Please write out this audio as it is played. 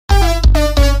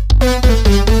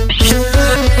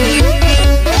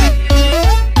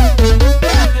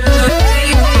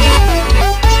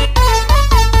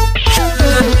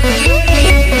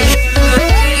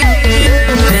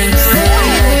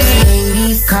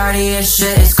this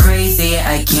shit is crazy.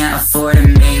 I can't afford a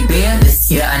maybe. This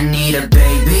year I need a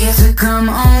baby to come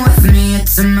on with me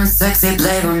to my sexy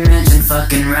playroom mansion,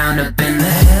 fucking round up in the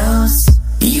hills.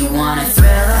 You want a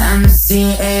thriller? I'm the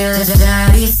CA little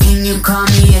daddies. Can you call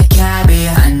me a cabbie?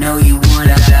 I know you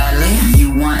want a badly.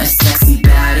 You want a sexy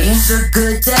baddie.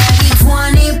 Sugar daddy,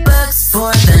 20 bucks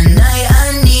for the night.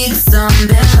 I need some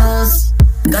bills.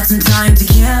 Got some time to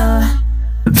kill.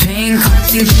 Pink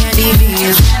hearts and candy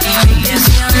bees. If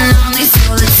I'm lonely,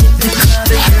 so let's hit the club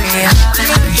at 3.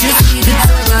 Just need the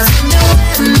toy glass window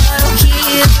and bottle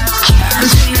keys. I'm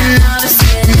dreaming of us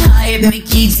getting hype.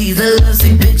 Mickey T, the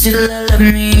lovesick bitch, you love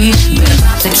me. We're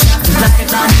about to chop the black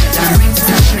and long hair. Diamond rings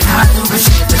to the moon, hot over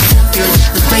shit. But still feel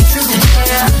like the play truth and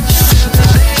dare.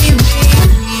 Sugar baby,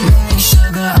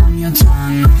 sugar on your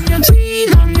tongue, your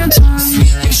teeth on your tongue,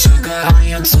 sweet like sugar on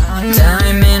your tongue.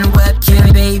 Diamond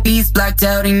webcam babies blacked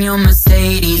out in your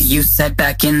Mercedes. You said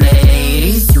back in the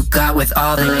 80s you got with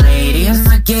all the ladies.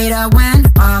 My gate I went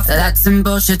off, that's some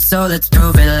bullshit, so let's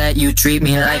prove it. Let you treat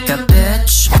me like a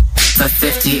bitch for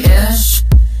 50-ish.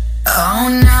 Oh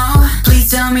no, please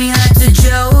tell me that's a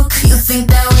joke. You think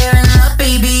that we're in love,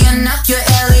 baby? Enough, your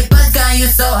LA buzz got you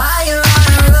so high, you're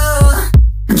on a roll.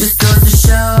 Just goes to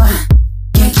show,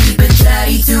 can't keep a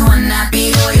daddy too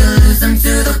unhappy, or you lose them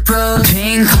to the pros.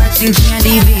 Pink hearts and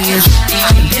candy bees.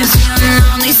 If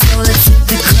I'm lonely, so let's hit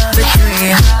the club at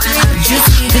 3. Just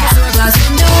need the tour glass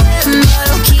window and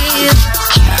bottle keys.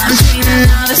 I'm dreaming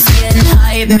of us getting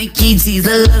hype. Mickey T,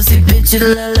 the lovesick bitch, you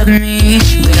love me.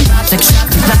 We're about to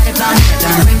chop the black and long hair.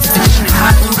 Diamond rings to the moon and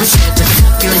hot over shit. But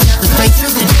still feel like the play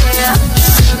truth and dare.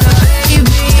 Sugar baby,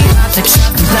 we're about to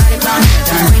chop the black and long hair.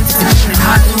 Diamond rings to the moon and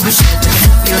hot over shit. But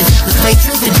still feel like the play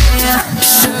truth and dare.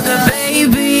 Sugar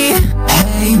baby,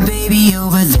 hey baby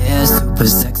over there, super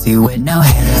sexy with no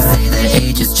hair. They say that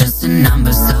age is just a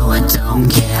number, so I don't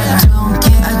care. I don't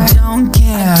care. I don't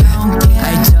care. I don't care.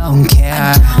 I don't care.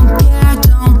 I don't care. I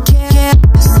don't care.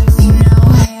 Sexy no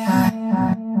hair.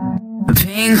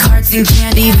 Pink hearts and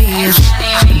candy bees.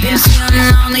 Been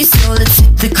feeling lonely, so let's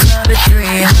hit the club at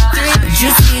 3.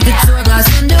 Just need the tour glass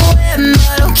window and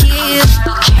bottle keys.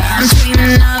 I'm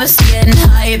dreaming of us getting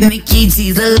hype. Mickey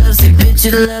T, the lovesick bitch,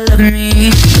 you love me.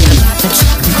 We're about to